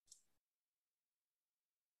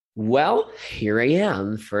Well, here I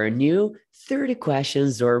am for a new 30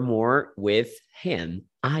 questions or more with him,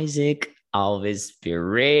 Isaac Alves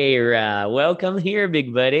Pereira. Welcome here,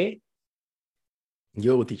 big buddy.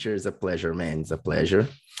 Yo, teacher, it's a pleasure, man. It's a pleasure.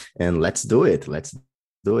 And let's do it. Let's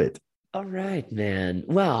do it. All right, man.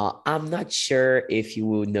 Well, I'm not sure if you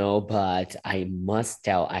will know, but I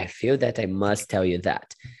feel that I must tell you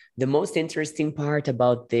that. The most interesting part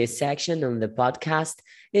about this section on the podcast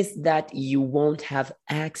is that you won't have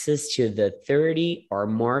access to the 30 or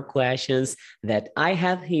more questions that I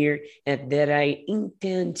have here and that I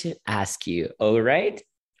intend to ask you. All right?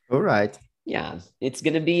 All right. Yeah, it's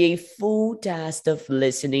going to be a full test of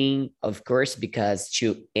listening, of course, because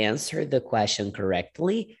to answer the question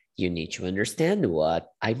correctly, you need to understand what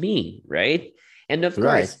I mean, right? And of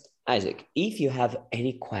Right. course, Isaac, if you have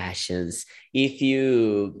any questions, if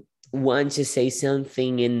you want to say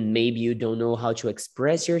something and maybe you don't know how to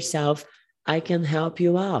express yourself, I can help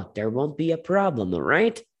you out. There won't be a problem, all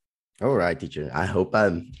right? All right, teacher. I hope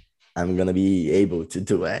I'm gonna be able to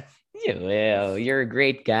do it. You will. You're a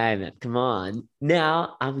great guy, man. Come on.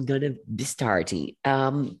 Now I'm gonna be starting.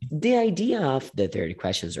 The idea of the 30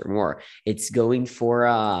 questions or more, it's going for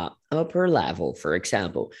upper level. For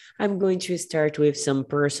example, I'm going to start with some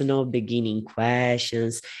personal beginning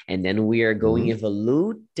questions, and then we are going to Mhm.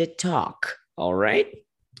 evolve the talk. All right.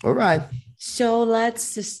 All right. So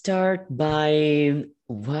let's start by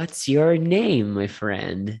what's your name, my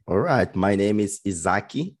friend? All right. My name is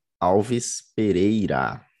Isaac Alves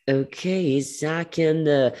Pereira. Okay, Isaac,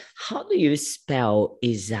 and how do you spell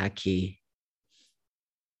Isaac?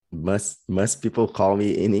 Must people call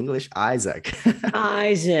me in English Isaac?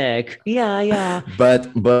 Isaac. Yeah, yeah. But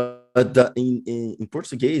in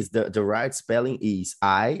Portuguese, the right spelling is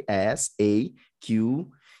Isaque.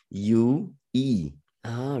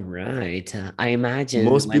 All right. I imagine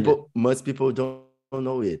most when. people most people don't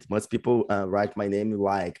know it. Most people write my name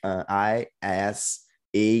like ISAAC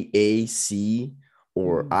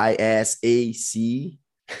or Hmm, ISAC,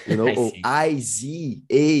 I or see.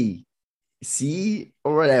 IZAC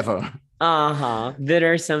or whatever. Uh-huh.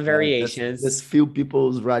 There are some Just variations. few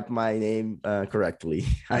people write my name correctly,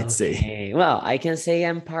 I'd say. Okay. Well, I can say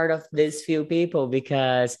I'm part of these few people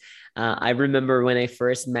because I remember when I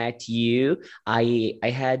first met you, I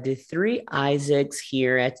had the three Isaacs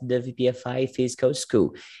here at the VPFI Physical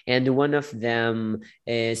School, and one of them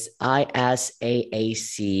is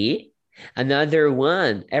ISAAC. Another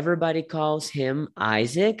one, everybody calls him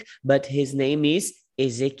Isaac, but his name is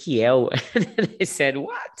Ezekiel. And I said,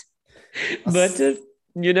 "What?" But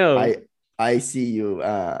you know, I I see you.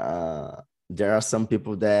 There are some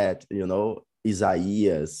people that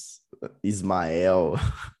Isaias, Ismael,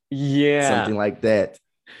 yeah. something like that.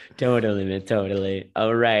 Totally, man, totally.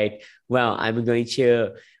 All right. Well, I'm going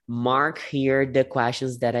to mark here the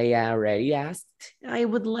questions that I already asked. I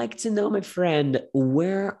would like to know, my friend,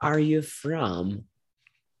 where are you from?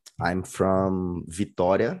 I'm from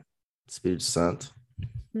Vitória, Espírito Santo.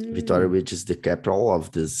 Vitória, Hmm. which is the capital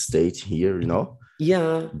of the state here.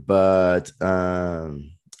 Yeah. But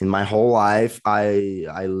in my whole life,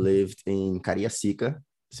 I lived in Cariacica,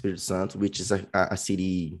 Espírito Santo, which is a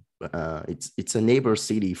city. It's a neighbor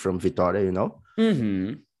city from Vitória.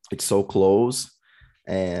 Mm-hmm. It's so close,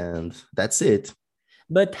 and that's it.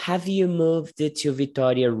 But have you moved to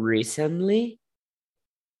Victoria recently?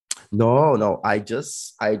 No, no, I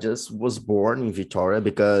just was born in Victoria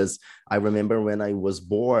because I remember when I was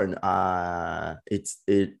born, it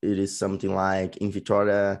is something like in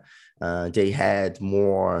Victoria, they had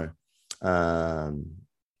more um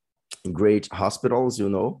great hospitals,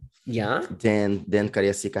 Yeah. than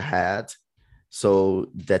Cariacica had. So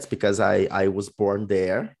that's because I was born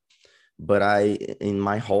there. But I in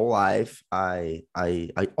my whole life I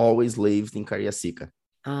always lived in Cariacica.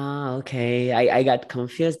 Ah, okay. I got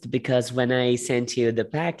confused because when I sent you the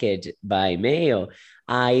package by mail,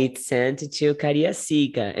 I sent it to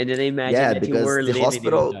Cariacica, and then I imagined Yeah, that you because were the living in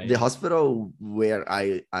hospital the Vitória. hospital where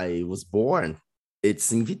I was born,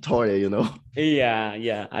 it's in Victoria. Yeah,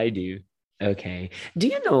 yeah, I do. Okay. Do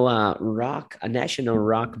you know a national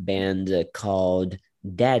rock band called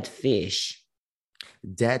Dead Fish?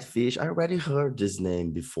 Dead Fish, I already heard this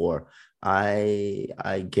name before. I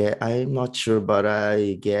get I'm not sure, but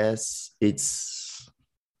I guess it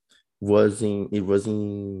was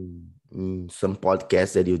in some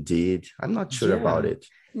podcast that you did. I'm not sure about Yeah. it.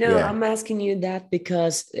 No, Yeah. I'm asking you that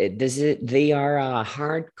because they are a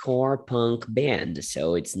hardcore punk band,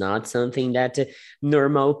 so it's not something that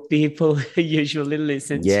normal people usually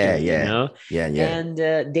listen to, Yeah, you yeah. know? Yeah, yeah. And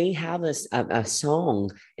they have a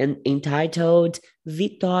song entitled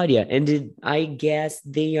Vitória, and I guess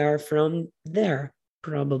they are from there.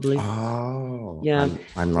 probably. Oh, Yeah.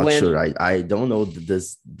 I'm not sure. When I don't know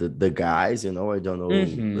the guys, you know, I don't know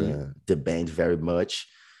mm-hmm. the band very much,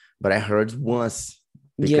 but I heard once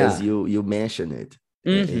because Yeah. you mentioned it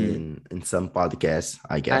Mm-hmm. in some podcasts,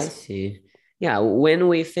 I I guess. see. Yeah, when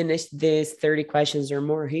we finish this 30 questions or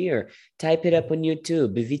more here, type it up on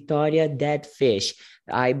YouTube, Vitória Dead Fish.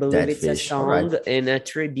 I believe Dead it's a fish. All right. song and a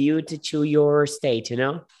tribute to your state, you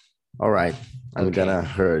know? All right. I'm gonna Okay.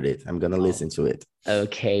 heard it. I'm gonna listen to it.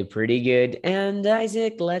 Okay, pretty good. And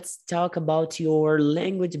Isaac, let's talk about your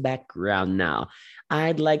language background now.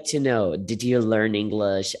 I'd like to know, did you learn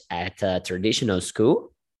English at a traditional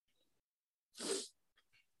school?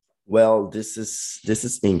 Well, this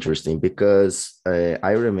is interesting because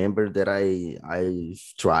I remember that I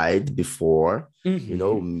tried before, you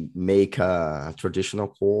know, Mm-hmm. make a traditional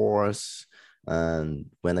course, and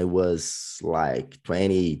when I was like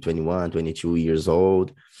 20, 21, 22 years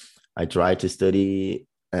old, I tried to study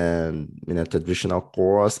in a traditional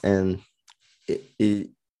course, and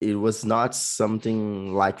it was not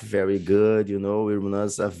something like very good, you know, it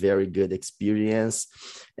was a very good experience,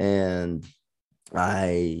 and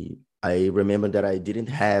I I remember that I didn't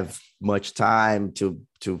have much time to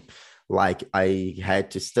like I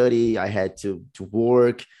had to study, I had to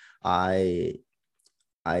work, I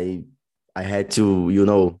I I had to, you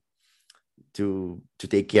know, to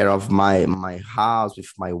take care of my house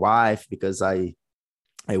with my wife because I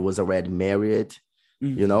was already married,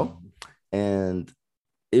 you know, Mm-hmm. and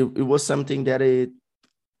it was something that it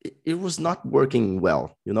was not working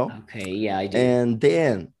well, you know, Okay, yeah, I do. and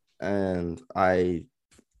then and I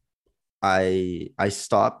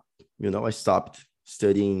stopped, you know, I stopped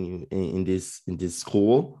studying in this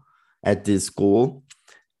school at this school.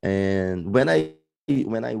 And when I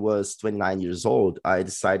was 29 years old, I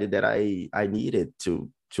decided that I needed to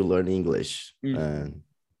learn English Mm-hmm.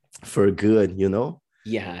 for good, you know.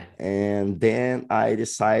 Yeah. And then I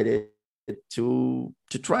decided to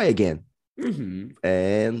try again. Mm-hmm.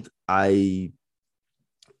 And I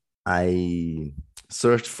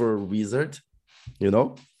searched for a wizard, you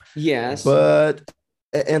know, Yes. but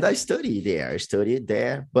and I studied there. I studied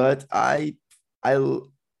there, but I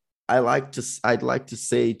I'd like to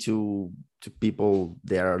say to people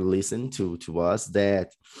that are listening to us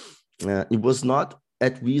that it was not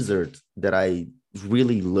at Wizard that I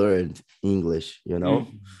really learned English. You know,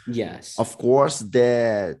 Mm-hmm. Yes. of course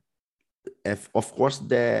that of course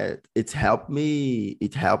that it helped me.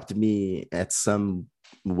 It helped me at some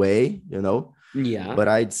way. You know, Yeah. but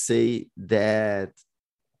I'd say that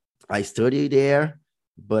I studied there,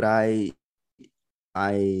 but I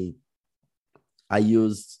I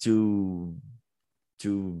used to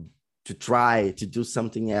to try to do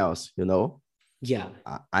something else, you know. Yeah.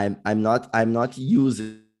 I'm not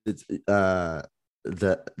using uh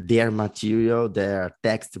their material, their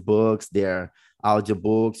textbooks, their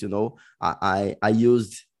audiobooks, you know. I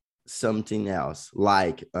used something else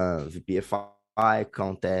like VPFI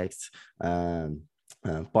context, um,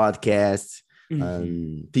 podcasts,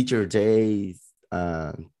 Mm-hmm. teacher days,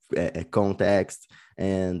 context,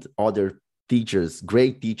 and other teachers,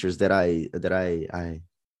 great teachers that I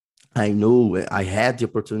know I had the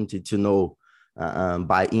opportunity to know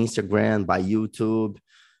by Instagram, by YouTube.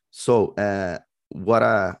 So what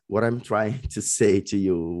I'm trying to say to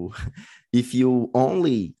you, if you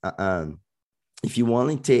only if you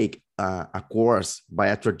only take a course by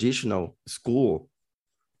a traditional school,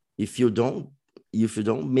 if you don't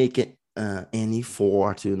make it any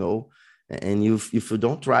effort, you know, and if you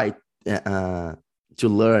don't try to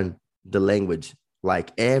learn the language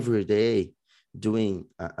like every day, doing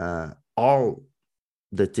all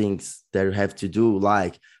the things that you have to do,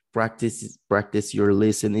 like practice your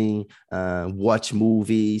listening, watch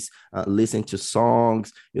movies, listen to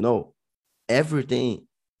songs, you know, everything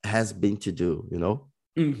has been to do, you know,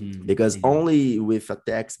 because Mm-hmm. only with a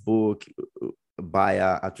textbook by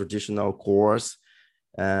a traditional course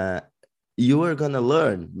uh, you are gonna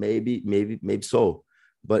learn, maybe so,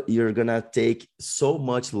 but you're gonna take so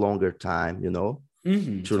much longer time, you know,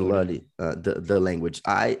 Mm-hmm. to Totally. learn the language.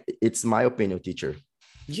 It's my opinion, teacher.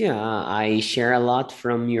 Yeah, I share a lot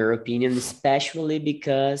from your opinion, especially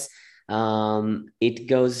because it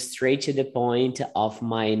goes straight to the point of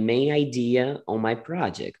my main idea on my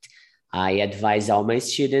project. I advise all my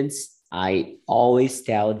students, I always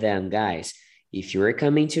tell them, guys, if you're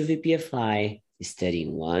coming to VPFI,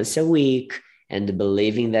 studying once a week and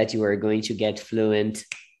believing that you are going to get fluent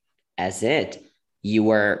as it.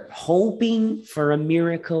 You are hoping for a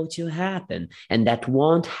miracle to happen, and that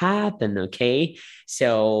won't happen, okay?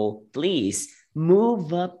 So please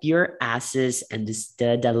move up your asses and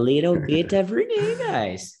study a little bit every day,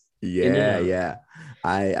 guys. You Yeah, know? yeah.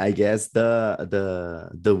 I guess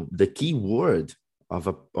the key word of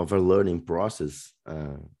a learning process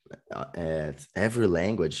at every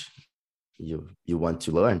language you want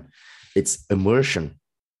to learn, it's immersion,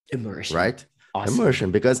 Immersion. right? Awesome.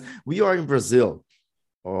 Immersion, because we are in Brazil.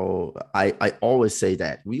 Oh, I always say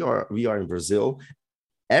that we are in Brazil.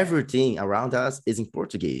 Everything around us is in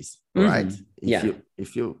Portuguese, right? If Yeah.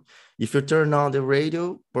 you turn on the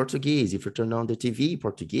radio, Portuguese. If you turn on the TV,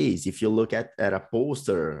 Portuguese. If you look at a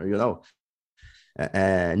poster,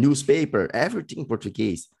 a newspaper, everything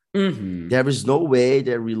Portuguese. Mm-hmm. There is no way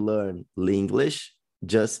that we learn English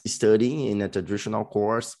just studying in a traditional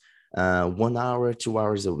course, 1 hour, 2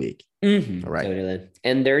 hours a week. All right. Totally.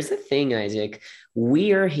 And there's a thing, Isaac.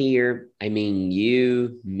 We are here. I mean,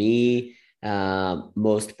 you, me,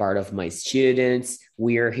 most part of my students.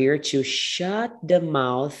 We are here to shut the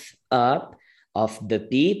mouth up of the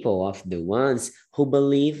people, of the ones who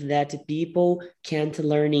believe that people can't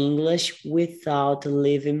learn English without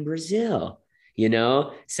living Brazil.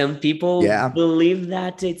 Some people Yeah, believe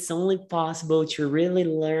that it's only possible to really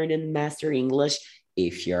learn and master English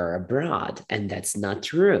if you're abroad, and that's not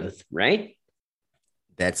truth, right?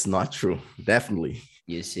 that's not true. Definitely.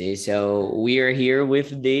 You see, so we are here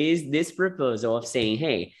with this proposal of saying,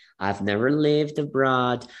 hey, I've never lived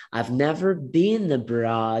abroad, I've never been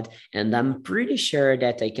abroad, and I'm pretty sure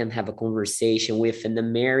that I can have a conversation with an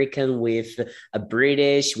American, with a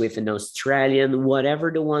British, with an Australian,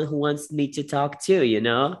 whatever the one who wants me to talk to.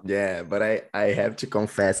 Yeah, but I have to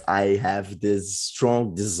confess, I have this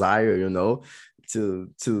strong desire, to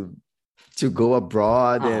to go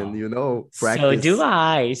abroad and Oh, so do practice.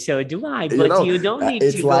 I. So do I. You But know, you don't need to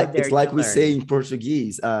it's go like it's there to like we say learn. in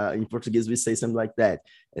Portuguese. In Portuguese, we say something like that.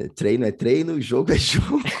 Treino é treino, jogo é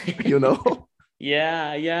jogo. You know.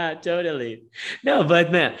 Yeah, yeah, totally. No,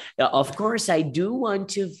 but man, of course, I do want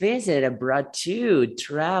to visit abroad too,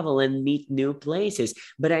 travel and meet new places.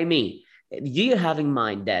 But I mean, do you have in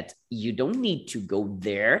mind that you don't need to go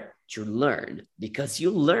there to learn because you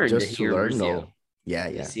learned Just to here in learn, Brazil? no. Yeah,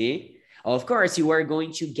 You yeah. see? Of course, you are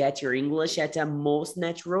going to get your English at a most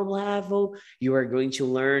natural level. You are going to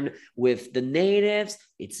learn with the natives.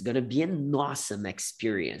 It's going to be an awesome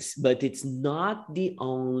experience, but it's not the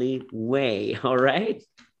only way. All right?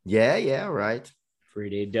 Yeah, yeah, right.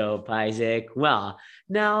 Pretty dope, Isaac. Well,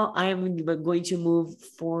 now I'm going to move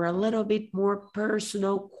for a little bit more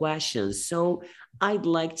personal questions. So I'd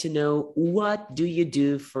like to know, what do you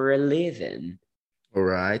do for a living? All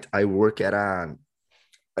right. I work at a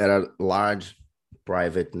large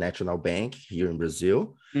private national bank here in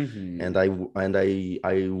Brazil, and Mm-hmm.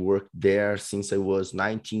 I worked there since I was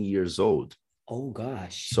 19 years old. Oh,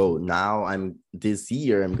 gosh. So now this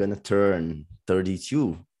year I'm gonna turn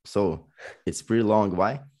 32. So it's pretty long.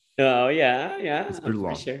 Why? Oh, yeah, yeah, It's pretty for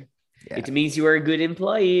long. sure. Yeah. It means you are a good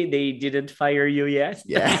employee. They didn't fire you yet.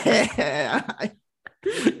 Yeah.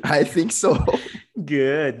 I think so.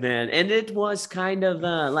 Good, man. And it was kind of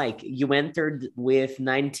like you entered with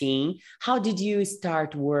 19. How did you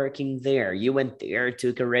start working there? You went there,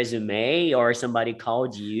 took a resume, or somebody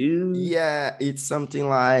called you? Yeah, it's something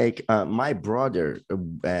like my brother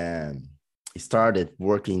started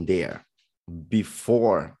working there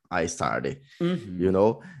before I started, you Mm-hmm.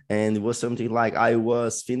 know, and it was something like I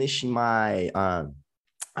was finishing my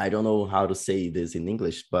I don't know how to say this in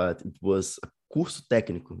English, but it was a curso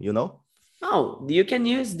técnico. Oh, you can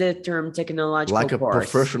use the term technological Like a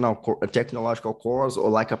course. a technological course or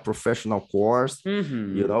like a professional course,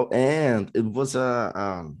 Mm-hmm. and it was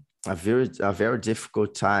a very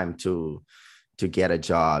difficult time to get a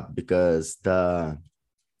job because the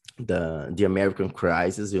American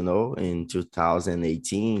crisis, in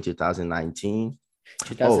 2018, 2019.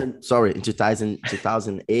 Oh, 2000. sorry, in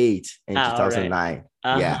 2008 and Ah, all right. 2009.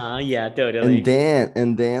 Yeah. Uh-huh. Yeah, And totally. then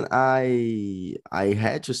and then I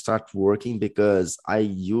had to start working because I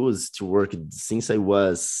used to work since I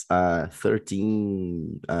was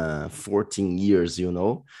 13, 14 years. I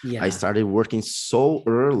Yeah. started working so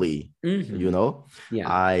early. you Mm-hmm. know Yeah.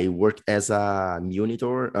 I worked as a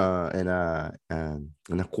monitor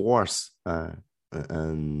in a course,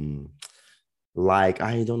 like,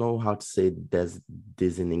 I don't know how to say this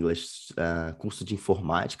in English, curso de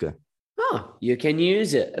informática. Oh, you can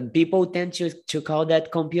use it. People tend to call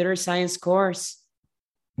that computer science course.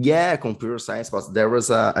 Yeah, computer science, but there was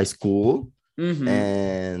a school, Mm-hmm.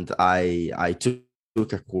 and I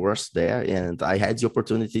took a course there, and I had the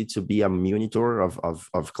opportunity to be a monitor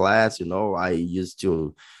of class. I used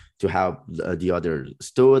to help the other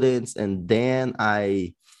students, and then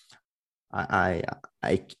I I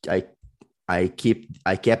I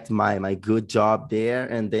I kept my good job there,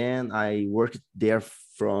 and then I worked there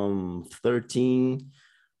from 13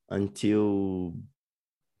 until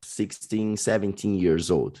 16, 17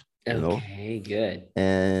 years old, you know. Okay, good.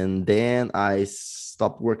 And then I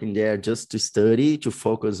stopped working there just to study, to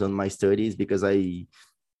focus on my studies, because I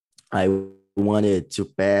wanted to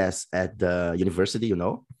pass at the university, you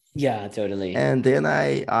know. Yeah, totally. And then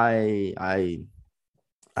I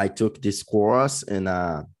took this course in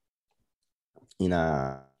a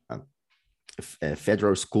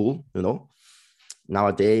federal school, you know.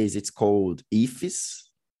 Nowadays it's called IFES,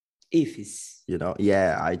 Ifis. you know.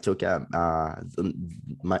 Yeah, I took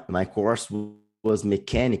my course was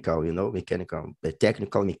mechanical, you know, mechanical,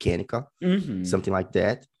 technical mechanical, Mm-hmm. something like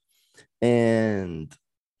that. And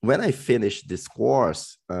when I finished this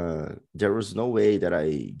course, there was no way that I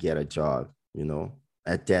get a job, you know,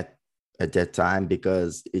 at that time,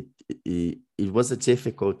 because it was a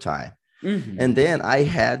difficult time. And Mm-hmm. then I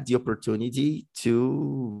had the opportunity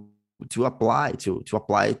to apply to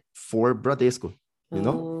apply for Bradesco, you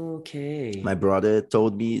know. My Okay. brother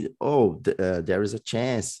told me, oh, there is a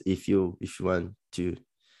chance if you want to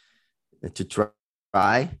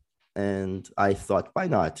try. And I thought, why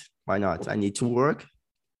not? Why not? I need to work.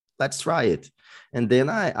 Let's try it. And then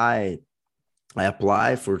I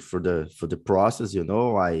apply for the process. You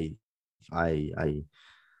know, I I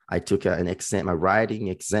I took an exam, a writing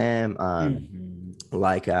exam, Mm-hmm.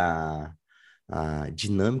 like a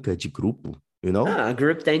dinâmica de grupo. You know, Ah,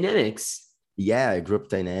 group dynamics. yeah, group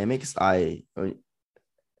dynamics.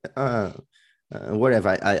 Uh,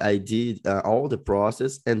 whatever. I did all the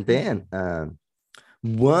process, and then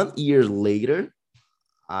 1 year later,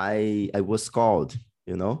 I was called.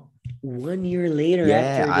 You know, 1 year later yeah.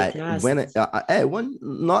 after the I when test. one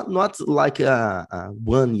not like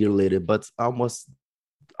 1 year later, but almost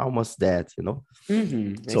that. You know,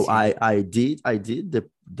 Mm-hmm. I so see. I did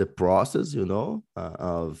the process. You know,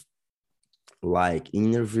 of like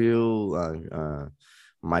interview,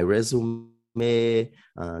 my resume,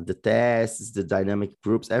 the tests, the dynamic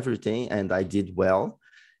groups, everything, and I did well.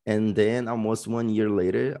 And then almost 1 year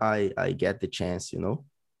later, I get the chance, you know.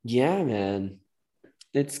 Yeah, man.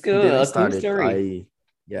 It's And then I good. A cool started. story.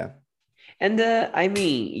 Yeah, And I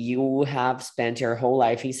mean, you have spent your whole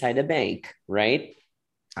life inside a bank, right?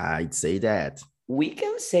 I'd say that. We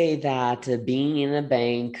can say that being in a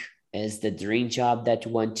bank is the dream job that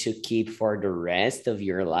you want to keep for the rest of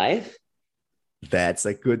your life. That's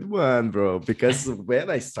a good one, bro. Because when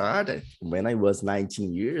I started, when I was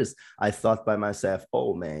 19 years, I thought by myself,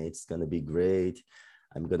 oh man, it's gonna be great.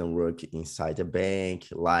 I'm gonna work inside a bank,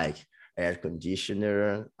 like air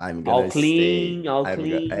conditioner. I'm All gonna stay. clean, all I'm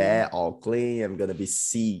gonna clean. all clean. I'm gonna be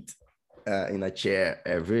seated in a chair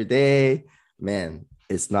every day. Man,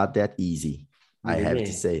 it's not that easy. I have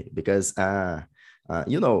to Really? say, because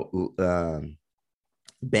you know,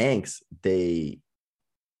 banks they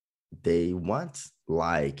want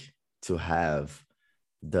like to have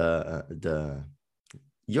the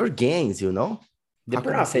your gains, you know. The How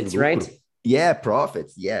can I say profits, right? lucro? Yeah,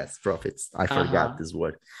 profits. Yes, profits. I forgot Uh-huh. this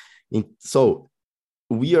word. So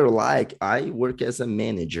we are like, I work as a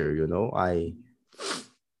manager, you know.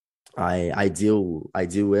 I deal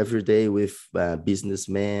every day with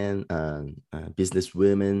businessmen and business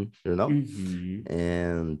women, you know. Mm-hmm.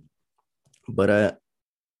 And but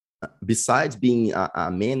besides being a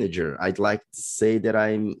manager, I'd like to say that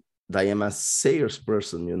I am a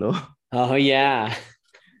salesperson, you know, Oh, yeah.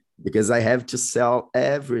 because I have to sell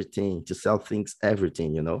everything, to sell things,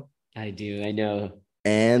 everything, you know. I do. I know.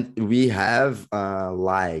 And we have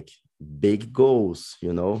like big goals,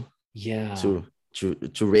 you know, Yeah.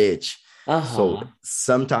 to reach. So Uh-huh.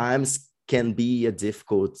 sometimes can be a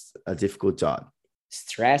difficult job.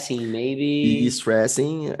 Stressing, Be maybe.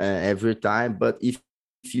 stressing every time, but if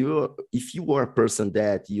you are a person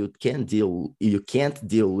that you can't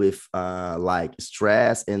deal with like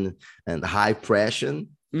stress and high pressure,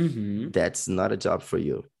 Mm-hmm. that's not a job for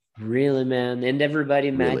you, Really, man. And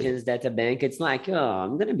everybody really. imagines that a bank, it's like, oh,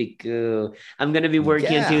 I'm gonna be cool. I'm gonna be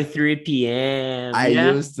working until Yeah, 3 p.m.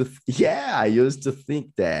 Yeah. yeah, I used to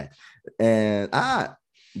think that. And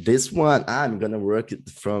this one, I'm gonna work it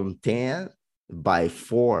from 10 by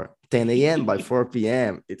 4 10 a.m by 4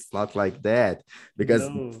 p.m. It's not like that, because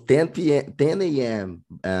No. 10 a.m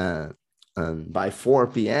by 4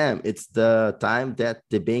 p.m. it's the time that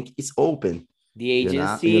the bank is open. The You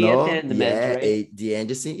agency know, attendment, yeah, right? the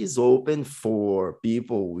agency is open for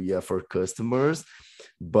people, yeah, for customers.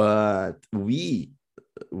 But we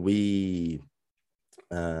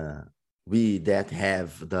uh we that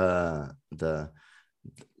have the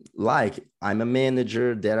like, I'm a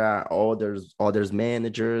manager, there are others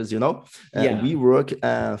managers, you know. Yeah. We work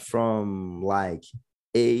from like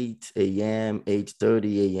 8 a.m.,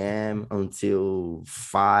 8:30 a.m. until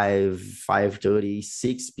 5:30,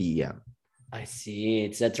 6 p.m. I see.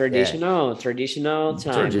 It's a Yeah, traditional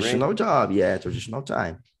time, right? traditional job. Yeah, traditional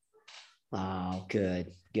time. Oh,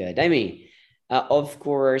 good, good. I mean, of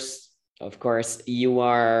course, you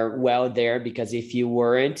are well there because if you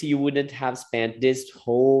weren't, you wouldn't have spent this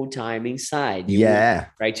whole time inside. You would Yeah,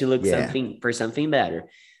 try to look yeah. something for something better.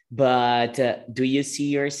 But do you see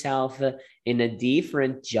yourself in a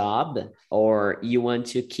different job, or you want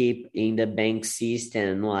to keep in the bank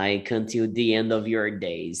system like until the end of your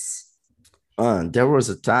days? There was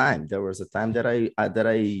a time that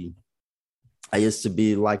I used to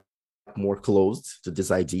be like more closed to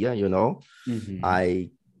this idea, you know. Mm-hmm.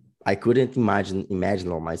 I couldn't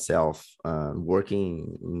imagine on myself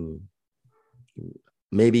working in,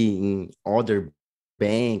 maybe in other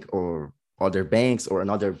bank or other banks or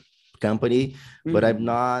another company, but Mm-hmm.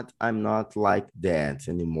 I'm not like that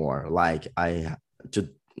anymore. Like I to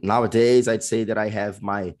nowadays I'd say that I have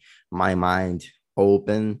my mind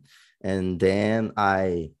open, and then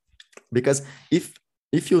I, because if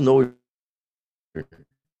you know,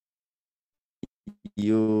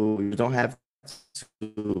 you don't have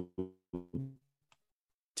to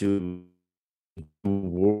to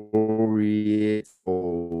worry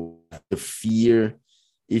or the fear.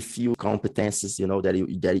 If you competences, you know that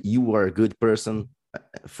you are a good person,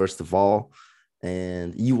 first of all,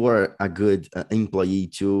 and you are a good employee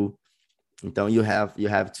too. Então you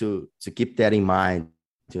have to keep that in mind,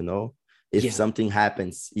 you know. If Yeah. something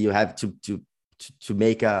happens, you have to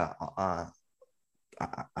make a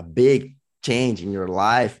big change in your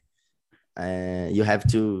life, and you have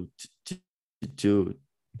to to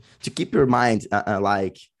to keep your mind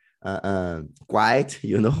quiet,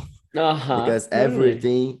 you know. Uh-huh. Because Totally.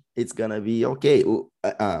 everything it's gonna be okay.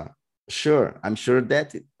 Sure, I'm sure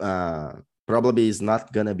that probably is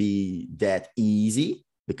not gonna be that easy,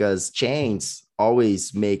 because change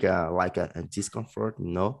always make a discomfort,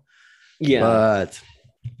 you know. Yeah.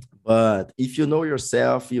 But if you know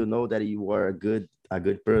yourself, you know that you are a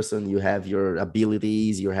good person, you have your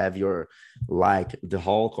abilities, you have your, like, the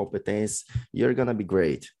whole competence, you're gonna be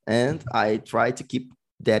great. And I try to keep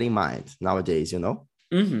that in mind nowadays, you know.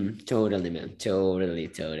 Mm-hmm. Totally, man. Totally,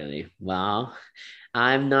 totally. Well,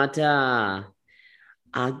 I'm not a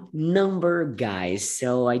number guy,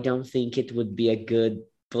 so I don't think it would be a good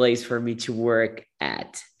place for me to work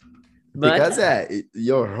at. But Because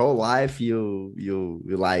your whole life you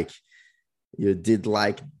like, you did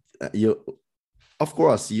like, you, of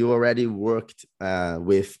course, you already worked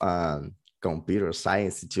with computer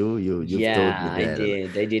science too. You've told me yeah, I that.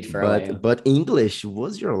 did. I did for a but while. but English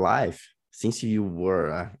was your life since you were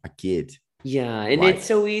a kid. Yeah, and it's Like,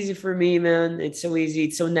 so easy for me, man. It's so easy.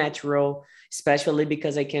 It's so natural, especially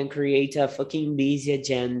because I can create a fucking busy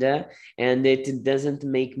agenda and it doesn't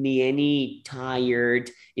make me any tired.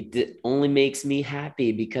 It only makes me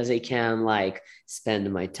happy because I can like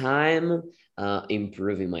spend my time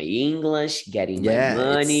improving my English, getting my yeah,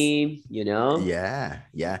 it's, money, you know?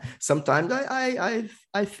 yeah. Sometimes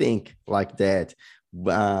I think like that.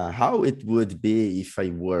 How it would be if I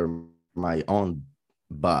were my own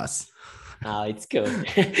boss. Oh, it's cool.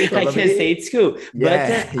 I can say Probably, it's cool. But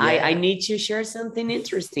yeah, I yeah, need to share something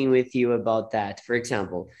interesting with you about that. For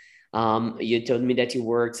example, you told me that you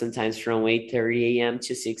work sometimes from 8:30 a.m.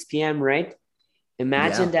 to 6 p.m., right?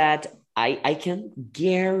 Imagine yeah. that I can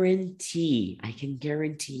guarantee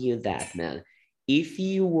you that, man. If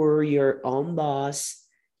you were your own boss,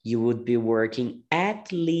 you would be working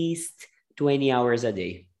at least 20 hours a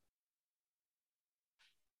day.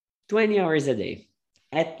 20 hours a day,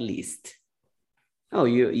 at least. Oh,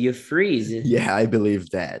 you freeze. Yeah, I believe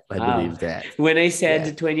that. I Oh, believe that. when I Yeah.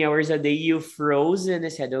 said 20 hours a day, you froze, and I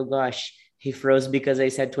said, oh gosh, he froze because I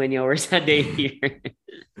said 20 hours a day here.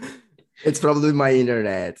 It's probably my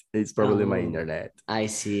internet. It's probably my Oh, internet. I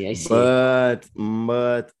see, I see. But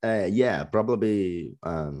yeah, probably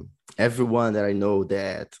everyone that I know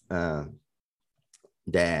that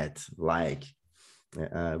like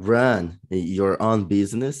run your own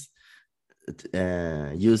business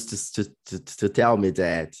used to tell me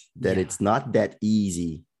that Yeah. it's not that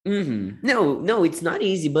easy. No, no, it's not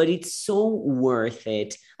easy, but it's so worth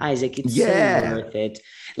it, Isaac. It's so Yeah, worth it.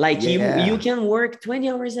 Like you yeah, can work 20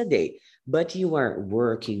 hours a day, but you are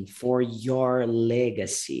working for your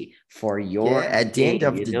legacy, for yeah. your At the end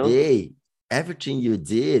name, of you the know? day, everything you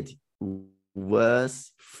did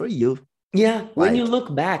was for you. Yeah, Like, when you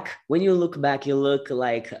look back, you look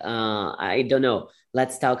like I don't know.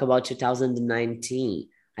 Let's talk about 2019.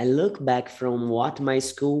 I look back from what my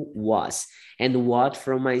school was and what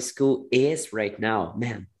from my school is right now.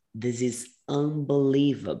 Man, this is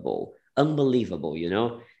unbelievable. Unbelievable, you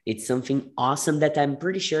know? It's something awesome that I'm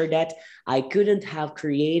pretty sure that I couldn't have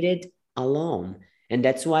created alone. And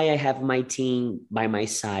that's why I have my team by my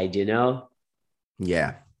side, you know?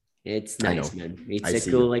 Yeah, It's I nice, know. man. It's I a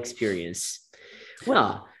see you. cool experience.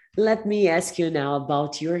 Well, let me ask you now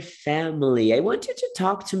about your family. I want you to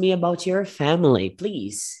talk to me about your family,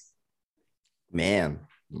 please. Man,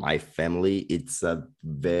 my family, it's a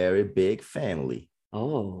very big family.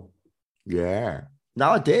 Oh, Yeah.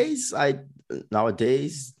 Nowadays,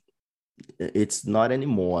 nowadays it's not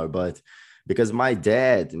anymore, but because my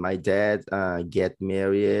dad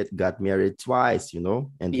got married twice, you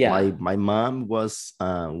know, and yeah. my mom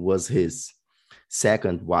was his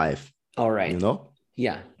second wife, All you right. know.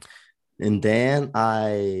 Yeah. And then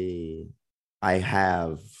I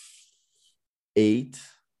have eight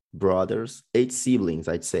brothers, eight siblings,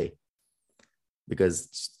 I'd say,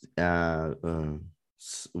 because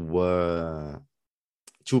were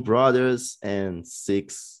two brothers and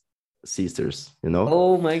six sisters, you know?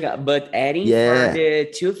 Oh my God. But adding for Yeah,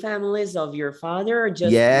 the two families of your father or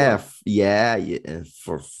just yeah, one? yeah,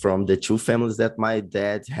 for from the two families that my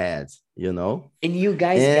dad had, you know? And you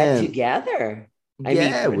guys get And together? I mean,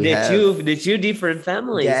 yeah, we the have two different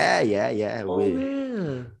families. yeah, Oh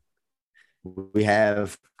man. we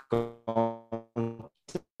have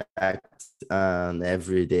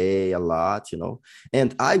every day a lot, you know.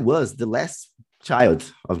 And I was the last child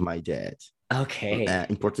of my dad. Okay.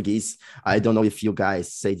 In Portuguese, I don't know if you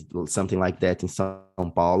guys say something like that in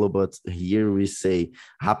São Paulo, but here we say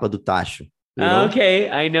rapa do tacho, you know, Okay,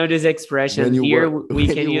 I know this expression. when you Here were we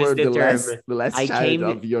when can you use were the term. the last I child came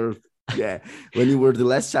of your yeah, when you were the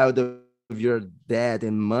last child of your dad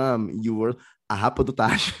and mom, you were a rapa do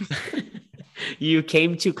tacho. you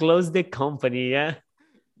came to close the company, yeah?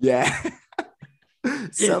 Yeah,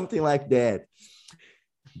 something like that.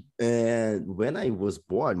 And when I was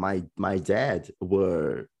born, my dad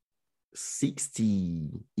were 60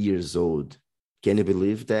 years old. Can you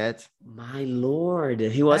believe that? My lord,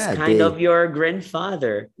 he was Yeah, kind of they your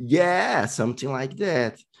grandfather. yeah, something like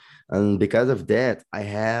that. And because of that, I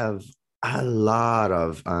have a lot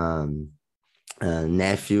of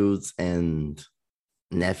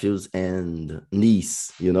nephews and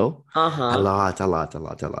niece, you know, Uh-huh. a lot.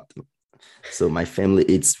 So my family,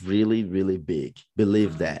 it's really, really big.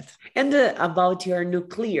 Believe Uh, that. And about your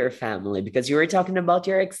nuclear family, because you were talking about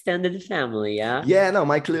your extended family, yeah? Yeah, no,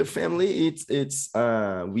 my clear family, it's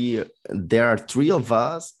we there are three of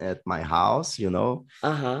us at my house, you know,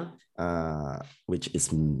 Uh-huh. which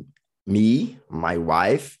is me, my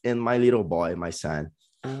wife, and my little boy, my son.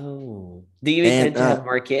 Oh. Do you And intend to have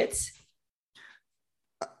more kids?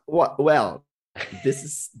 well, this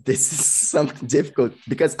is something difficult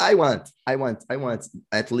because I want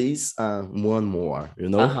at least one more, you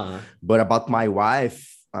know. Uh-huh. But about my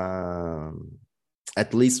wife,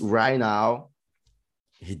 at least right now,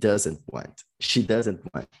 she doesn't want. She doesn't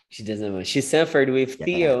know. She suffered with Yeah,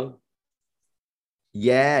 Theo.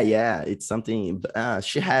 yeah, it's something.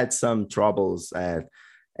 She had some troubles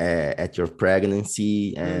at your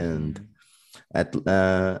pregnancy and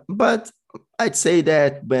Mhm. but I'd say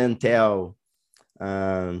that when Theo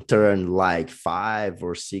turned like 5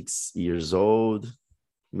 or 6 years old,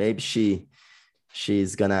 maybe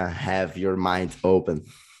she's gonna have your mind open.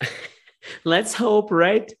 Let's hope,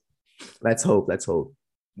 right? Let's hope. Let's hope.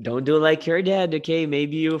 Don't do like your dad, okay?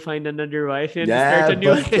 Maybe you'll find another wife and start Yeah, a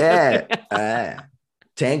new but family. yeah,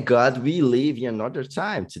 thank God we live in another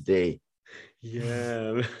time today.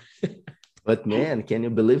 Yeah. But man, can you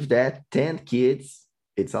believe that 10 kids?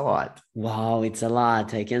 It's a lot. Wow, it's a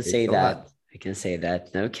lot. I can say It's a that. lot. I can say that.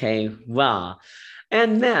 Okay. Wow.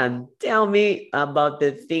 And man, tell me about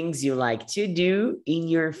the things you like to do in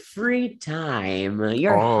your free time,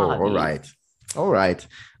 your Oh, all hobbies. right. All right.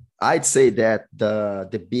 I'd say that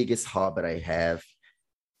the biggest hobby I have,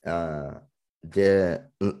 uh, the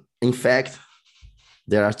in fact,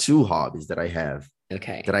 there are two hobbies that I have that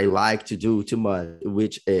Okay. I like to do too much,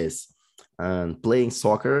 which is playing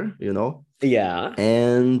soccer, you know, Yeah.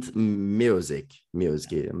 and music.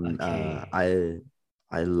 Music. Okay.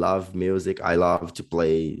 I love music. I love to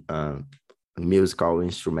play musical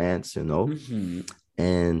instruments, you know, Hmm.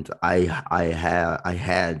 and I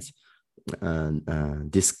had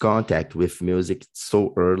this contact with music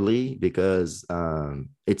so early because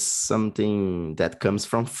it's something that comes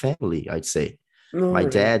from family, I'd say. All My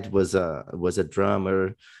right. dad was a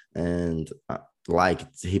drummer, and like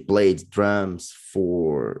he played the drums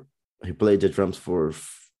for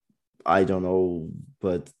I don't know,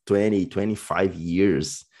 but 20 25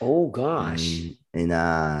 years Oh gosh. in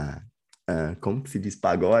como que se diz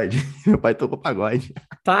pagode? Meu pai tocou pagode.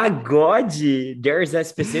 Pagode. There's a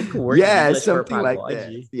specific word in Yeah, English for something like that.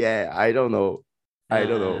 pagode. Yeah, I don't know. I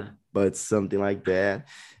don't know, Ah, but something like that.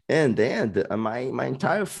 And then my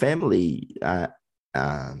entire family, at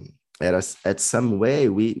some way,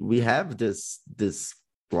 we have this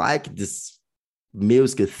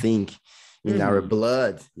music thing in our mhm,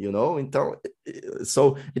 blood, you know. Então,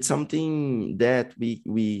 so it's something that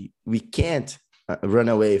we can't run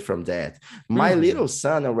away from that. My little mhm.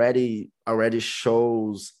 son already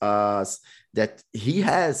shows us that he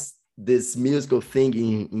has this musical thing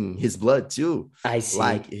in his blood too. I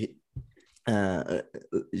Like see. uh,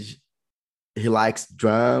 he likes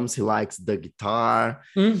drums, he likes the guitar,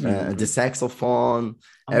 the Mhm. saxophone,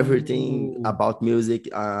 everything Oh, about music.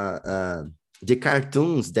 The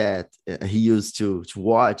cartoons that he used to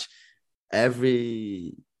watch,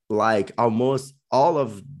 every like almost all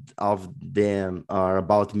of them are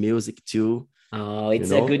about music too. oh, You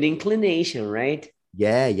it's a good know, inclination, right?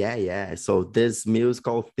 yeah. So this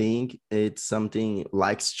musical thing, it's something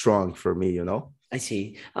like strong for me. You know, I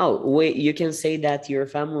see. Oh, wait, you can say that your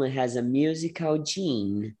family has a musical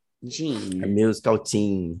gene. a Gene. musical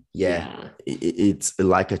team. Yeah, Yeah. it's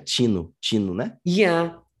like a chino, né?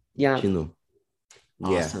 Yeah. Yeah. Chino.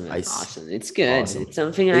 Yeah, Awesome, man. Awesome. It's good. awesome. It's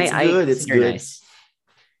something It's I good. It's consider good. nice.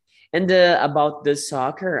 And about the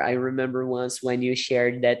soccer, I remember once when you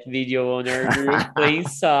shared that video on our group playing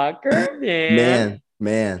soccer, man.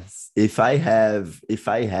 Man, if I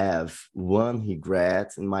have one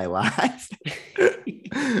regret in my life,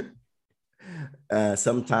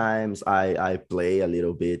 sometimes I play a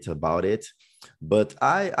little bit about it, but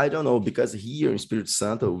I don't know, because here in Spirit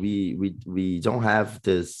Santo we don't have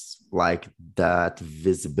this like that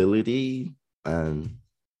visibility. And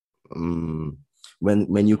um,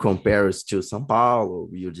 when you compare us to São Paulo,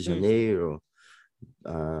 Rio de Mhm. Janeiro,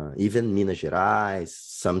 even Minas Gerais,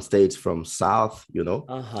 some states from South, you know,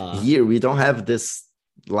 Uh-huh. here we don't have this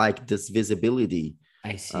like this visibility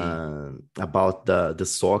I see. about the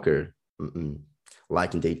soccer,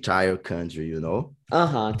 like in the entire country, you know.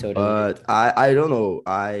 Uh-huh, totally. But I don't know.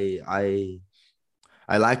 I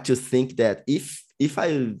like to think that if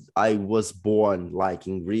I was born like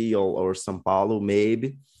in Rio or São Paulo,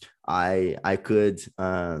 maybe I could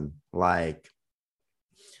like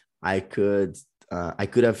I could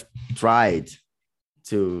have tried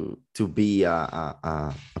to be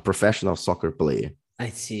a professional soccer player. I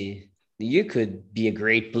see. You could be a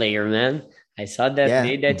great player, man. I saw that Yeah,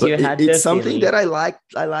 video that you but had it's the something that feeling.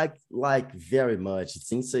 I like very much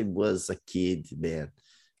since I was a kid, man.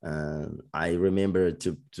 I remember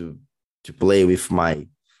to play with my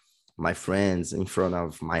friends in front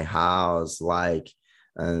of my house, like,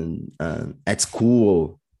 and at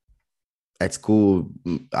school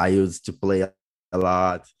I used to play a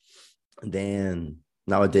lot. Then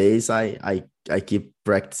nowadays I keep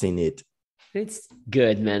practicing it. It's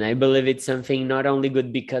good, man. I believe it's something not only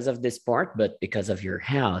good because of the sport, but because of your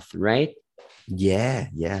health, right? Yeah.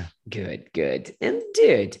 Good, good. And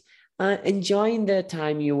dude, enjoying the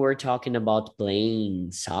time you were talking about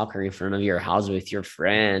playing soccer in front of your house with your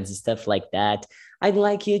friends, stuff like that. I'd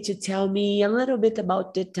like you to tell me a little bit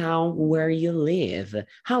about the town where you live.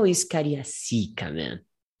 How is Cariacica, man?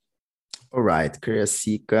 All right,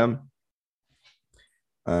 Cariacica.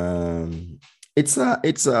 Um, it's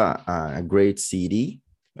a great city.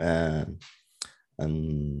 Um,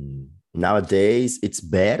 and nowadays it's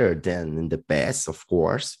better than in the past, of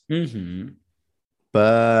course. Mm-hmm.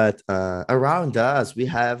 But around us, we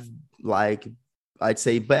have like I'd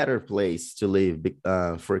say better place to live.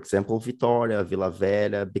 For example, Vitória, Vila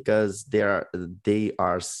Velha, because they are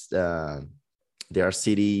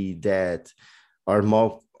city that are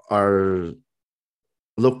more are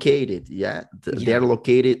located. Yeah, they're Yeah.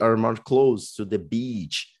 located are more close to the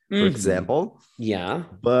beach, for Mm-hmm. example. Yeah.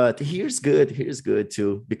 But here's good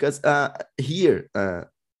too, because here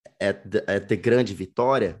at the Grande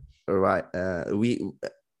Vitória, right?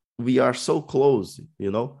 We are so close,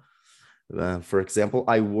 you know. For example,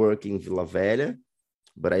 I work in Vila Velha,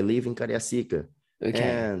 but I live in Cariacica, Okay.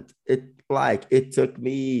 and it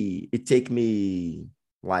take me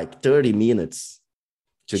like 30 minutes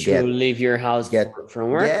to To get leave your house get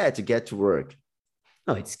from work? yeah to get to work.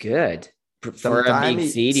 Oh, it's good. For a big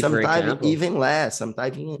Sometimes city, for sometimes example. even less.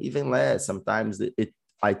 Sometimes even less. Sometimes it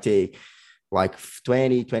I take like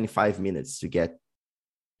 20 25 minutes to get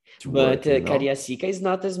to But work. You know. Cariacica is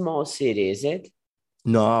not a small city, is it?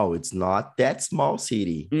 No, it's not that small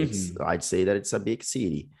city. It's Mm-hmm. I'd say that it's a big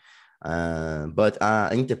city. But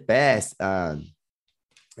in the past, uh,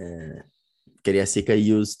 Cariacica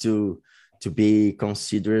used to be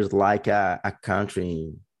considered like a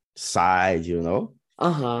country side, you know?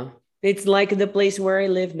 Uh-huh. It's like the place where I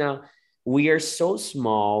live now. We are so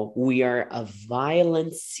small. We are a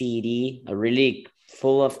violent city, a really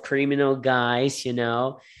full of criminal guys, you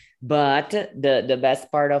know. But the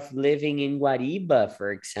best part of living in Guariba,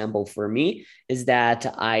 for example, for me, is that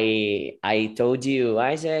I told you,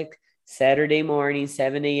 Isaac, Saturday morning,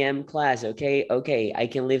 7 a.m. class. Okay, okay, I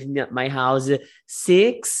can leave my house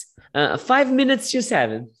 5 minutes to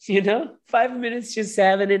seven, 5 minutes to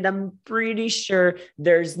seven, and I'm pretty sure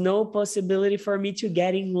there's no possibility for me to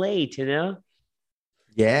getting late.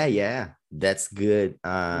 Yeah, yeah, that's good.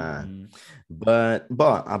 Mhm. But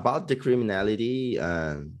about the criminality,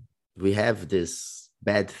 we have this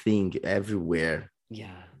bad thing everywhere.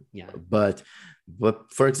 Yeah, yeah. But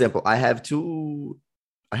for example, I have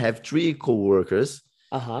three coworkers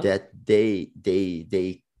Uh-huh. that they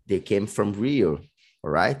came from Rio,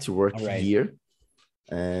 all right, to work All right. here.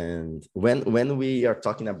 And when we are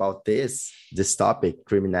talking about this topic,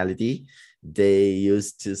 criminality, they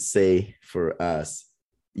used to say for us,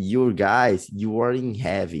 "You guys, you are in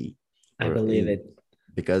heavy," I or believe in it.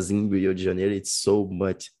 because in Rio de Janeiro it's so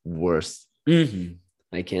much worse. Hmm.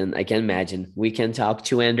 I can imagine. We can talk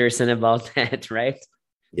to Anderson about that, right?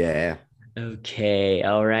 Yeah. Okay,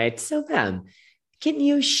 all right. So, Pam, can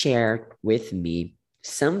you share with me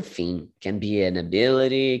something? Can be an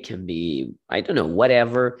ability, can be, I don't know,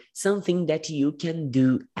 whatever, something that you can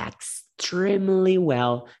do extremely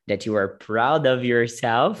well that you are proud of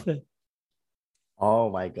yourself? Oh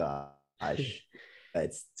my gosh,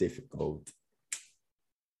 that's difficult.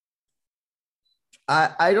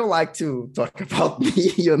 I don't like to talk about me,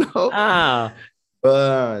 you know, Ah,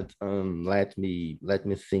 but let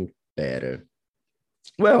me think better.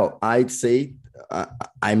 Well, I'd say uh,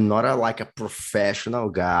 I'm not like a professional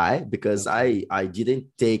guy because okay. I didn't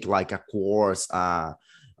take like a course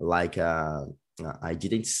like I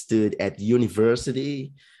didn't study at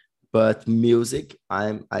university, but music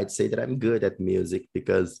I'd say that I'm good at music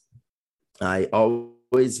because I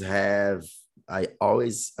always have I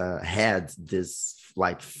always had this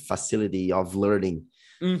like facility of learning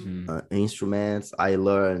Mm-hmm. instruments. I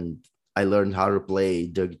learned how to play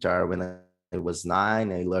the guitar when I was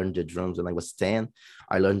 9. I learned the drums when I was 10.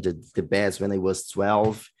 I learned the bass when I was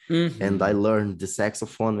 12, and I Mm-hmm. learned the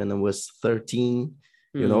saxophone when I was 13.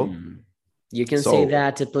 You know, Hmm. You can say so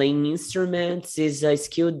that playing instruments is a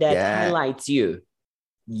skill that yeah, highlights you.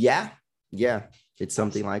 yeah, yeah. It's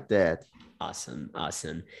something Awesome. like that. Awesome,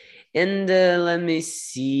 awesome. And let me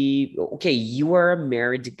see. Okay, you are a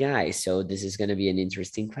married guy, so this is going to be an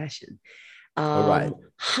interesting question. All right.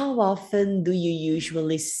 How often do you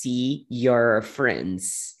usually see your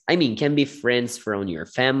friends? I mean, can be friends from your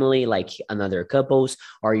family, like another couples,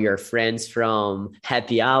 or your friends from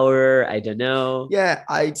happy hour. I don't know. Yeah,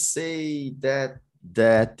 I'd say that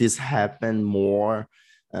this happened more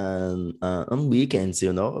on weekends,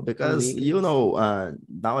 you know, On because weekends.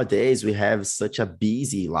 nowadays we have such a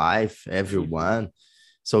busy life, Mhm. everyone.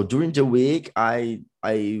 So during the week, I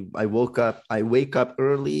wake up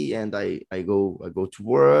early and I go to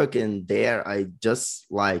work, and there I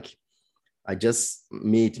just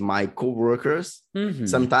meet my coworkers. Mhm.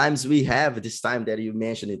 Sometimes we have this time that you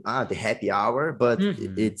mentioned it, the happy hour, but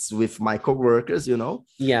Mhm. it's with my coworkers, you know.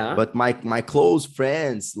 Yeah. But my close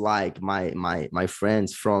friends, like my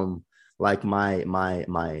friends from like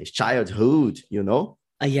my childhood, you know,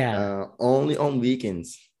 Yeah. only on weekends.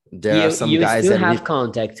 There are some You guys still that have we,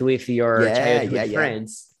 contact with your yeah, childhood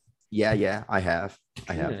friends. yeah. I have.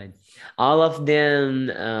 Good. All of them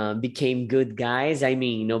became good guys. I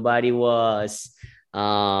mean, nobody was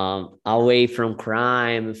away from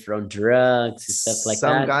crime, from drugs, stuff like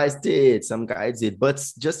that. Some guys did, but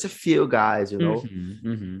just a few guys, you know. Hmm.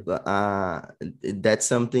 Hmm. uh, that's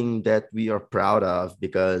something that we are proud of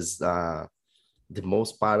because the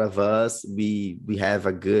most part of us we have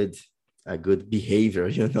a good behavior,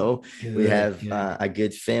 you know. We Good, have good. a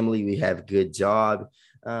good family, we have good job,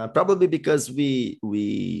 probably because we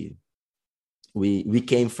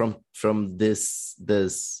came from this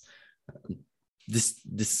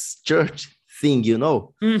church thing, you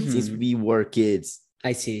know, since Hmm. we were kids.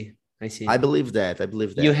 I see. I I see. believe that. I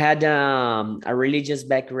believe You that. had a religious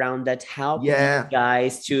background that helped you Yeah,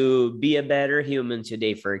 guys to be a better human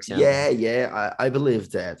today, for example. yeah. I believe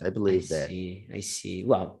that. I I believe that. see. I see.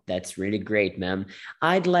 Well, that's really great, ma'am.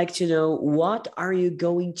 I'd like to know what are you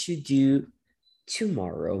going to do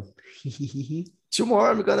tomorrow?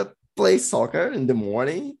 Tomorrow I'm gonna play soccer in the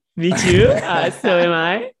morning. Me too. So am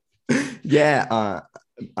I. Yeah,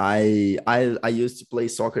 I used to play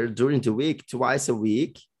soccer during the week, twice a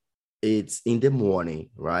week. it's in the morning,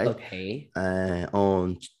 right? Okay.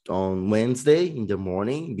 On Wednesday in the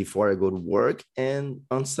morning before I go to work, and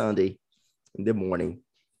on Sunday in the morning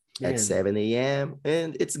at Man, 7 a.m.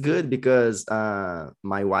 And it's good because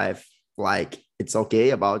my wife like it's okay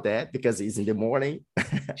about that because it's in the morning.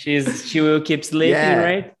 she will keep sleeping, Yeah,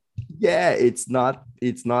 right? yeah, it's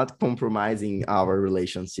not compromising our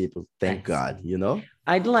relationship, thank I God, see. you know.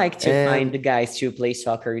 I'd like to find And the guys to play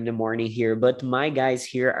soccer in the morning here, but my guys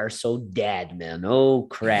here are so dead, man. Oh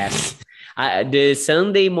crap. The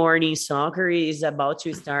Sunday morning soccer is about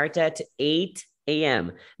to start at 8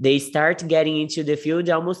 a.m. They start getting into the field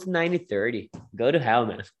almost 9:30. Go to hell,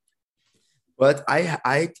 man. but I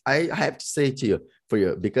have to say to you for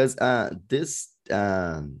you because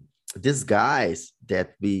these guys that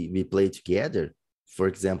we play together, for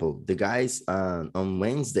example, the guys on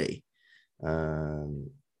Wednesday, um,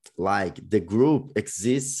 like the group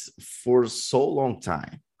exists for so long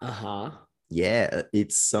time. Uh-huh. Yeah,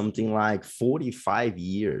 it's something like 45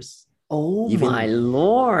 years, Oh my even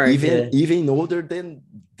lord. even older than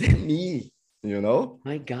me, you know.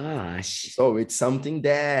 My gosh. So it's something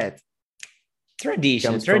that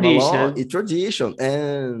Tradition, comes from a long tradition. tradition.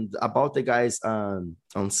 And about the guys on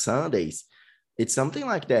Sundays, it's something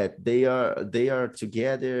like that. They are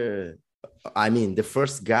together. I mean, the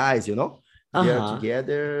first guys, they are Uh-huh.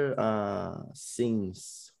 together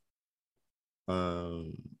since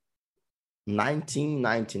um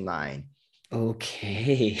 1999.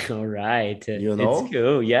 Okay. All right. You It's know,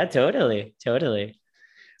 cool. Yeah, totally. Totally.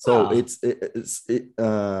 so Well,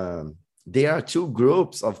 there are two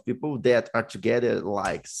groups of people that are together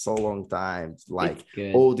like so long time, it's like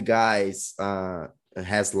good. old guys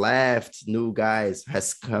has left, new guys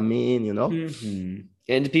has come in,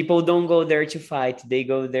 And people don't go there to fight. They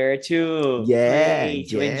go there to yeah, play,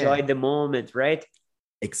 to enjoy yeah, the moment, right?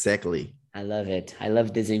 exactly, I love it. I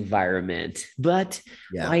love this environment. But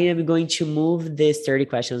yeah. I am going to move this 30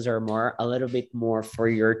 questions or more a little bit more for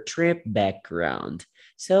your trip background.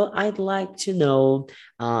 So I'd like to know,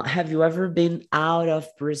 have you ever been out of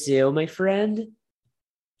Brazil, my friend?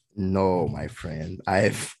 No, my friend,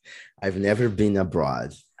 I've never been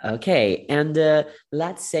abroad. Okay, and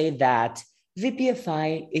let's say that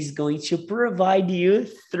VPFI is going to provide you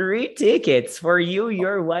 3 tickets for you,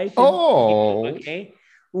 your wife, and you. Oh, Okay,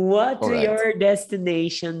 what's all right. your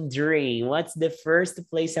destination dream? What's the first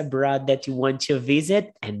place abroad that you want to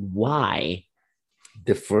visit, and why?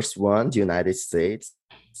 The first one, the United States,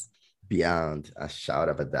 beyond a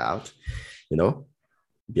shadow of a doubt, you know,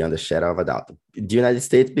 beyond a shadow of a doubt. The United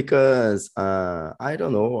States, because I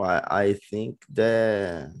don't know, I think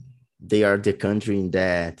that they are the country in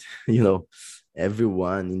that,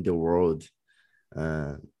 everyone in the world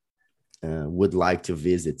uh, would like to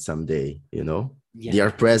visit someday, They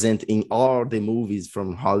are Yeah. present in all the movies from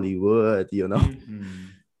Hollywood. Mhm.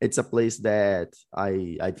 It's a place that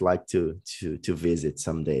I'd like to visit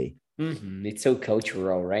someday. It's so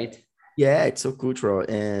cultural, right? Yeah, it's so cultural.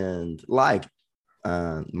 And like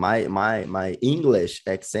my English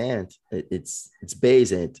accent, it's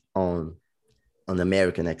based on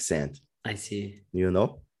American accent, I see. you know.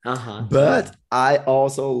 Uh-huh. But Yeah.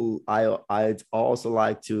 I'd also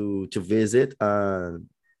like to visit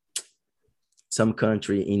some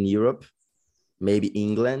country in Europe, maybe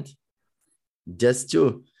England, just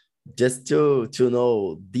to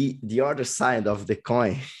know the other side of the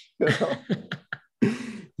coin, you know.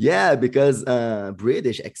 Yeah, because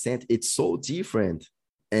British accent, it's so different,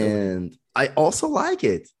 Okay. and I also like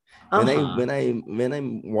it when I Uh-huh. when I when I'm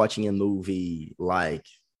watching a movie like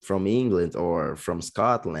from England or from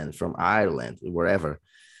Scotland, from Ireland, wherever.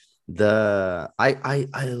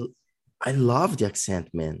 I love the accent,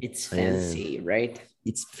 man, It's and fancy, right?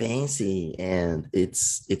 it's fancy and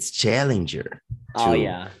it's challenger Oh too.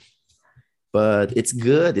 yeah. But it's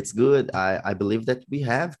good. It's good. I believe that we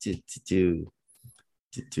have to to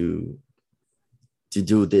to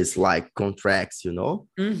do this like contracts, it's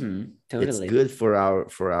Totally. good for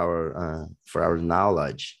our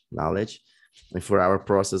knowledge and for our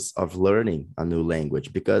process of learning a new language,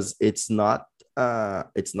 because it's not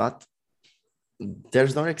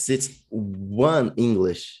there's not exist one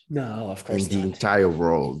English No, of in course the not. entire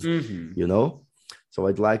world, Mm-hmm. you know so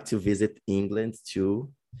I'd like to visit England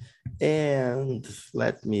too. And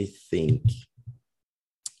let me think,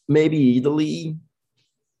 maybe Italy,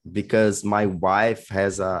 because my wife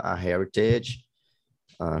has a heritage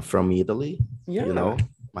from Italy. You Yeah. know,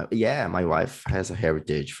 my wife has a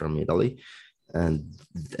heritage from Italy, and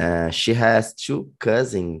she has two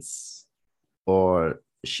cousins, or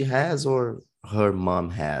she has, or her mom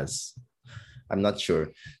has. I'm not sure,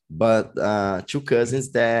 but two cousins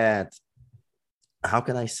that how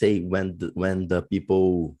can I say, when the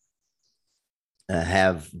people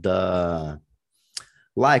have the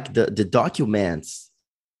documents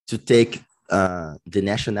to take the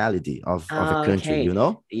nationality of a Ah, country, you okay.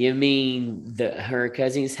 know, You mean her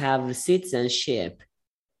cousins have citizenship?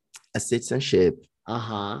 a citizenship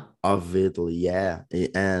Uh-huh. of Italy, yeah.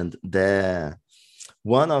 And the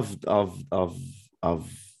one of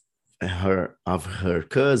of her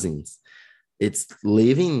cousins, it's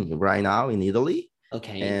living right now in Italy,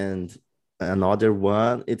 Okay. and another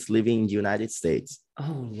one it's living in the United States.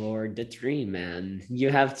 Oh Lord, the dream, man. You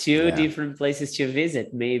have two Yeah, different places to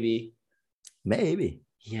visit, maybe. maybe.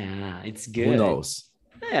 Yeah, it's Who good. knows?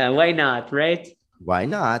 Yeah, why not, right? Why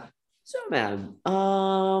not? So, man,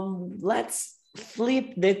 let's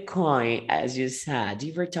flip the coin, as you said.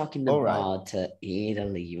 You were talking All right. about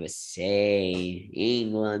Italy, USA,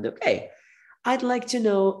 England. Okay, I'd like to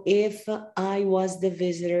know if I was the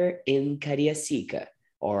visitor in Cariacica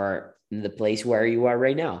or in the place where you are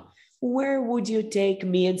right now. Where would you take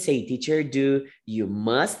me and say, teacher, do you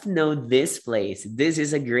must know this place? This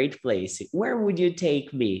is a great place. Where would you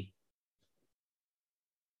take me?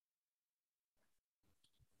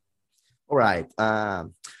 All right.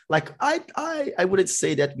 Like I wouldn't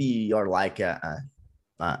say that we are like a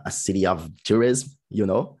city of tourism, you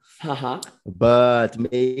know, Haha. but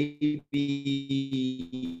maybe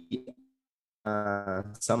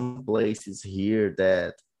some places here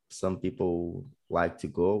that some people like to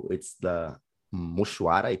go. It's the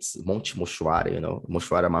Mochuara. It's Monte Mochuara, you know,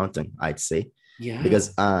 Mochuara Mountain, I'd say. Yeah.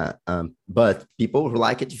 Because but people who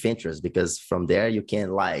like adventures, because from there you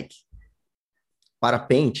can like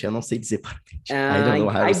parapente. Eu não sei dizer parapente. I don't know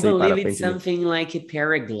how I to say believe it's parapente. something like a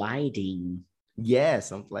paragliding. Yeah,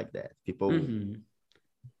 something like that. People Mhm.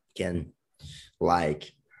 can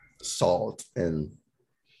like salt and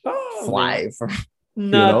Oh man, fly from, you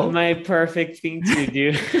not know, my perfect thing to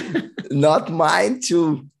do. not mine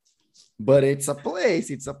too, but it's a place.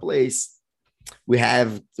 It's a place. We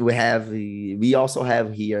also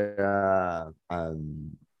have here a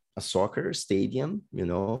soccer stadium, you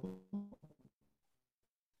know,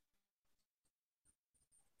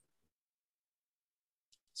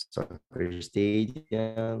 soccer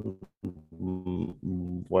stadium.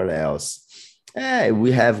 What else?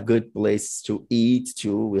 We have good places to eat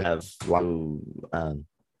too. We have um,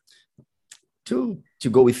 to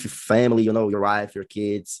go with your family, you know, your wife, your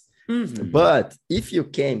kids. Mhm. But if you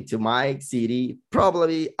came to my city,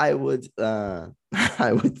 probably I would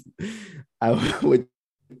I would I would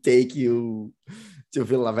take you to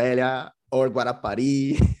Vila Velha or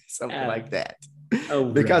Guarapari, something Uh, like that,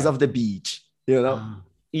 oh because right. of the beach, you know.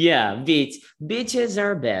 Yeah, beaches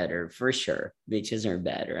are better for sure. Beaches are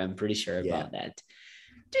better. I'm pretty sure Yeah. about that.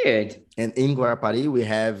 Dude, And in Guarapari, we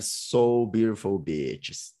have so beautiful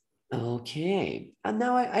beaches. okay. And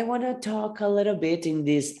now I want to talk a little bit in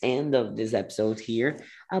this end of this episode here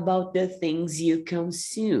about the things you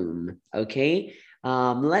consume. Okay.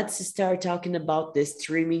 Let's start talking about the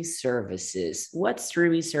streaming services. What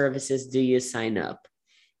streaming services do you sign up?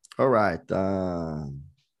 All right.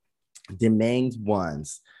 The main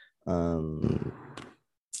ones. Um,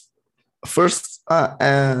 First,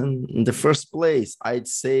 and in the first place, I'd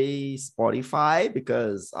say Spotify,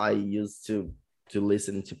 because I used to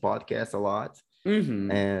listen to podcasts a lot.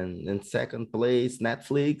 Mm-hmm. And in second place,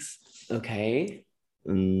 Netflix. Okay.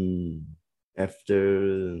 Um,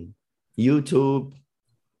 After YouTube,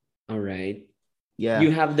 All right. You yeah,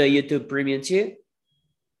 have the YouTube Premium too?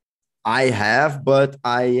 I have, but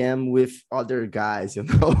I am with other guys, you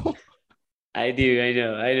know. I do. I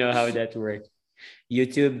know. I know how that works.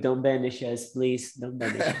 YouTube, don't banish us, please. Don't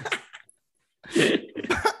banish us.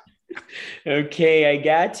 Okay, I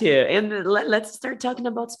got you. And let's start talking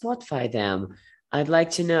about Spotify then. I'd like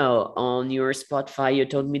to know on your Spotify, you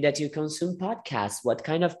told me that you consume podcasts. What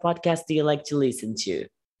kind of podcast do you like to listen to?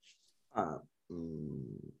 Uh,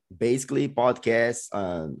 Basically, podcasts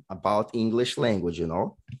about English language, you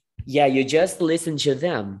know. Yeah, you just listen to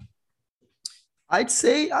them. I'd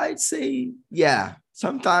say, yeah.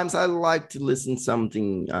 Sometimes I like to listen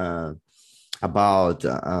something about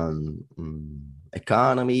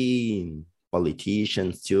economy,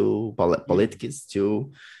 politicians too, Mhm. politics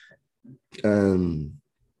too, um,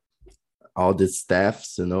 all the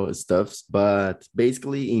stuffs, you know, stuffs. But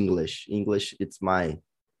basically, English. It's my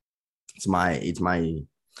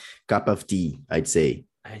cup of tea, I'd say.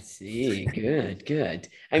 I see. Good, good.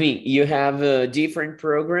 I mean, you have different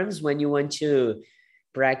programs when you want to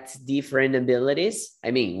practice different abilities.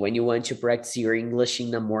 I mean, when you want to practice your English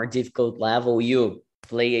in a more difficult level, you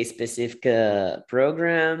play a specific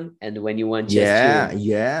program. And when you want just Yeah, to,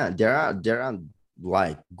 yeah. There are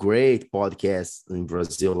like great podcasts in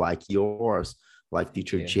Brazil, like yours, like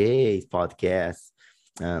Teacher Yeah. Jay's podcast,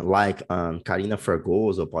 like Karina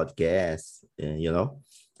Fragoso podcast, and Yeah.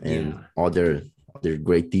 other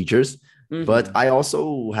great teachers. But Hmm. I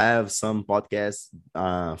also have some podcasts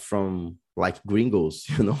from like gringos,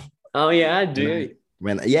 Oh yeah,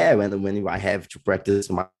 when I dude. when I have to practice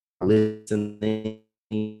my listening,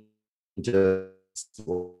 just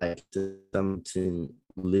like something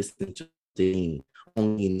listen to thing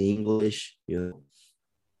only in English,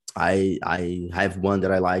 I have one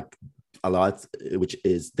that I like a lot, which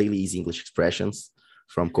is Daily Easy English Expressions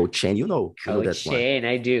from Coach Shane. You know Coach that one. Shane,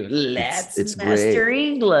 I do. Let's It's master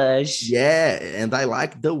great. English. Yeah, and I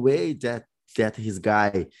like the way that his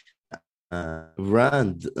guy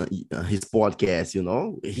run his podcast.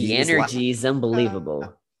 The He's like energy is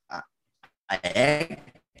unbelievable.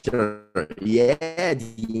 actor. Yeah,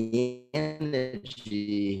 the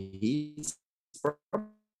energy. He's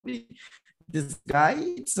probably this guy.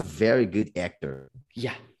 It's a very good actor.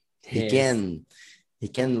 Yeah. He Yes. can he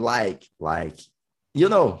can like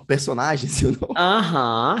personagens.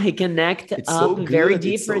 Uh-huh. He can act It's up so very good.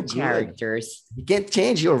 It's so different good. characters. He can't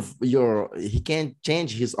change your he can't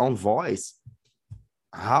change his own voice.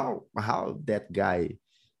 How that guy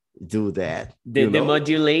do that? The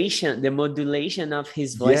modulation of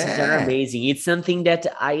his voices are Yeah. amazing. It's something that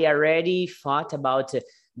I already thought about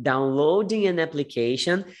downloading an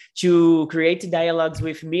application to create dialogues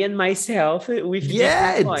with me and myself with different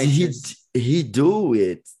Yeah, voices. he do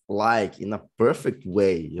it like in a perfect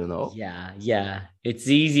way. Yeah, yeah, it's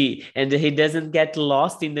easy. And he doesn't get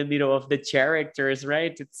lost in the middle of the characters,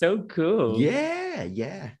 right? It's so cool. Yeah,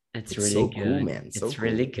 yeah. It's It's really so cool, good. man. So It's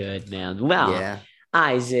really cool. good, man. Well, Yeah.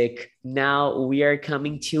 Isaac, now we are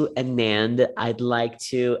coming to an end. I'd like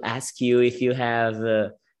to ask you if you have,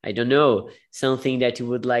 I don't know, something that you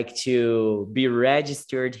would like to be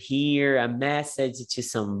registered here, a message to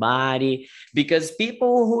somebody, because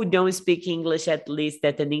people who don't speak English, at least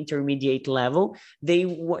at an intermediate level,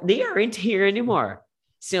 they aren't here anymore.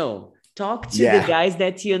 So talk to the Yeah. guys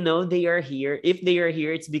that you know they are here. If they are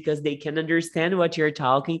here, it's because they can understand what you're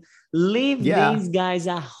talking. Leave Yeah. these guys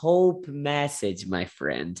a hope message, my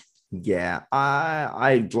friend. Yeah.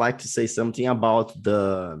 I'd like to say something about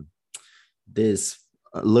this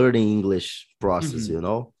learning English process,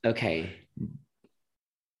 Mhm. Okay.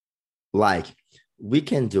 like we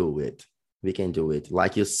can do it. We can do it.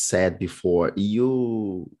 Like you said before,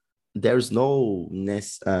 there's no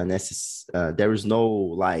there is no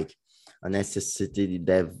like a necessity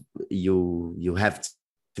that you have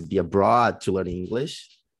to be abroad to learn English.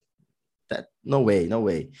 That no way, no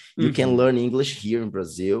way. You can Mhm. learn English here in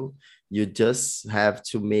Brazil. You just have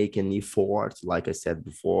to make an effort. Like I said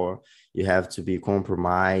before, you have to be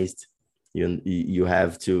compromised. You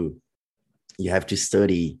have to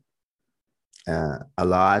study a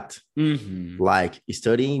lot. Mhm. Like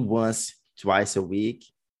studying once, twice a week,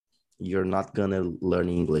 you're not gonna learn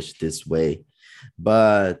English this way.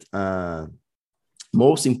 But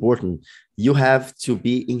most important, you have to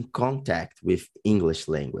be in contact with English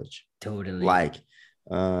language. Totally. Like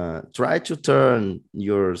try to turn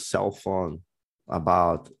your cell phone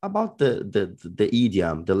about the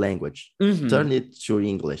idiom, the language. Mhm. Turn it to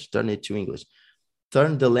English.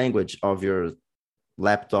 Turn the language of your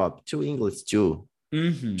laptop to English too.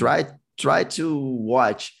 Mhm. Try to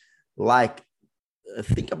watch, like,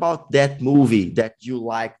 think about that movie that you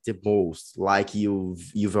like the most, like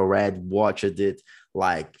you've already watched it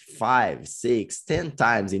like 5, 6, 10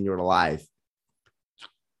 times in your life.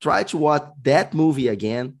 Try to watch that movie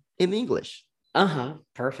again in English. Uh-huh.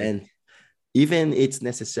 Perfect. And even it's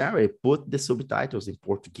necessary, put the subtitles in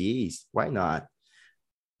Portuguese. Why not?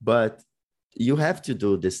 But you have to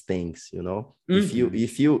do these things, if you Mhm.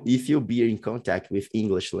 if you if you be in contact with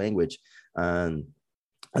English language, and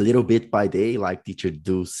a little bit by day, like teacher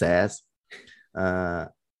do says, uh,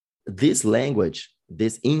 this language,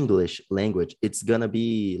 this English language, it's gonna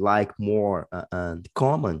be like more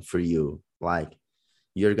common for you. Like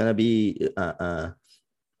you're gonna be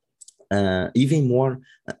even more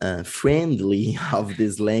friendly of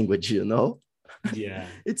this language. Yeah.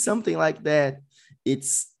 It's something like that.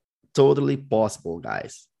 It's totally possible,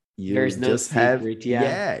 guys. You There's no just have, secret. Yeah.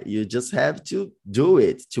 yeah, you just have to do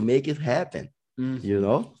it to make it happen. you Mhm.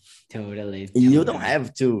 know Totally. you don't Totally.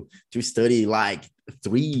 have to study like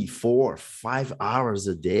 3, 4, 5 hours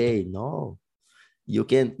a day. No, you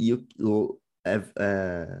have,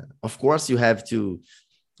 of course you have to,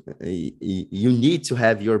 you need to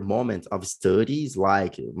have your moment of studies,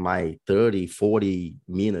 like my 30, 40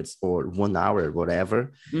 minutes or 1 hour, whatever,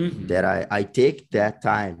 that Mhm. I take that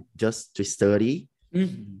time just to study.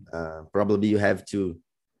 Mhm. Probably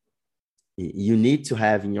you need to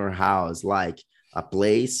have in your house like a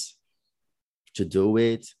place to do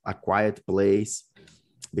it, a quiet place,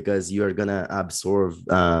 because you're gonna absorb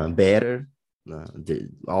better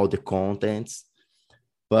all the contents.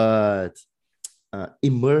 But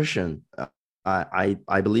immersion,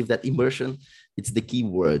 I believe that immersion, it's the key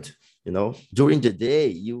word. During the day,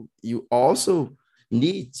 you also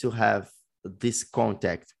need to have this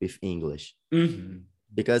contact with English, Mhm.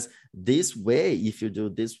 because this way, if you do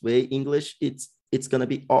this way, English, it's gonna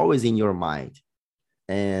be always in your mind,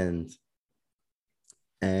 and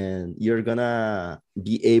you're gonna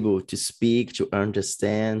be able to speak, to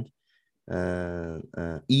understand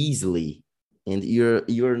easily. And you're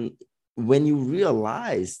when you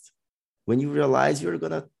realize you're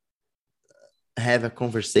gonna have a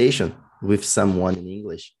conversation with someone in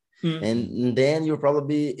English, Mhm. and then you're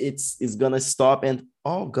probably it's gonna stop, and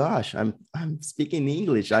oh gosh, I'm speaking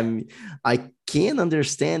English. I can't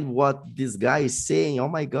understand what this guy is saying. Oh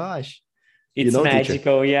my gosh. It's Teacher,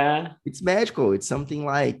 magical, yeah. it's magical. It's something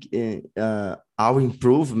like our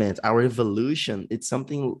improvement, our evolution. It's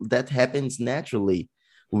something that happens naturally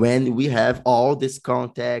when we have all this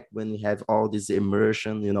contact, when we have all this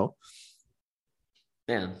immersion.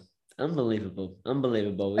 Yeah, unbelievable,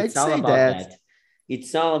 unbelievable. I'd It's all say about that. that.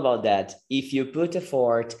 It's all about that. If you put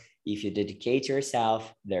effort, if you dedicate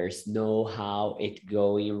yourself, there's no how it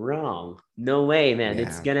going wrong. No way, man.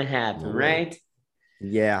 It's Yeah, gonna happen, no way. right?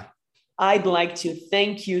 Yeah. I'd like to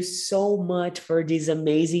thank you so much for this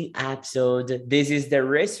amazing episode. This is the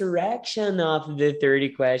resurrection of the 30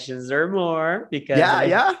 questions or more because Yeah,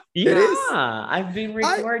 yeah, it is. I've been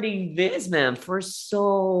I recording this, man, for so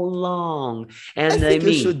long. I And I think you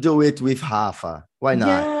mean, should do it with Rafa. Why not?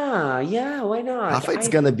 yeah, why not? Rafa, it's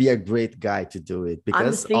gonna be a great guy to do it, I'm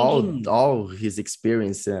because thinking all his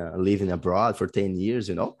experience living abroad for 10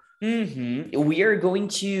 years. we are going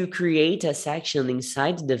to create a section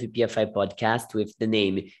inside the VPFI podcast with the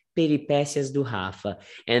name Peripécias do Rafa.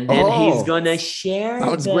 And then he's Oh, gonna share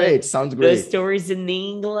sounds great. Sounds the great. stories in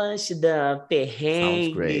English, the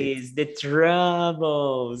Sounds great. perrengues, the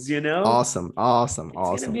troubles, you know? Awesome. Awesome. It's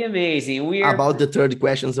gonna be Awesome. amazing. We are, About the 30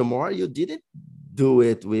 questions or more, you didn't do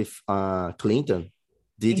it with Clinton,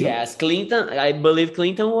 did you? yes, Clinton, I believe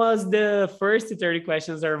Clinton was the first 30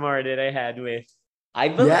 questions or more that I had with. Yeah.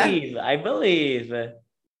 I believe.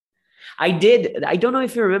 I did. I don't know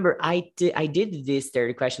if you remember. I did this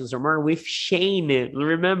 30 questions or more with Shane.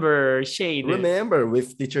 Remember Shane? Remember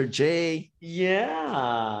with teacher J.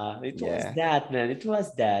 Yeah, it was Yeah. that, man. It was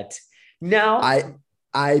that. Now, I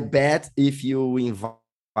I bet if you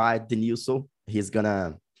invite Denilson, he's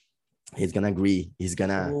gonna agree. He's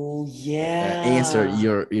gonna oh answer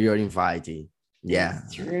yeah, your invite. Yeah.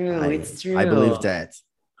 it's true. I It's I believe true. that.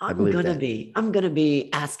 I believe that. I'm gonna be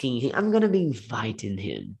asking him. I'm gonna be inviting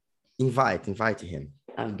him. Invite him.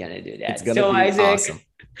 I'm gonna do It's that. gonna So be Isaac, awesome.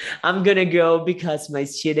 I'm gonna go because my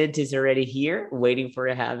student is already here, waiting for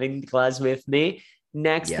having class with me.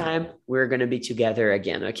 Next Yeah. time we're gonna be together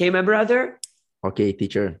again. Okay, my brother. Okay,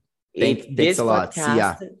 teacher. It Thanks a lot. See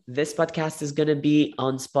ya. this podcast is gonna be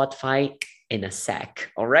on Spotify in a sec.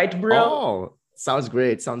 All right, bro. Oh, sounds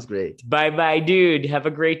great. Sounds great. Bye bye, dude. Have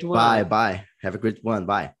a great Bye. one. Bye. Have a great one.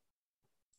 Bye.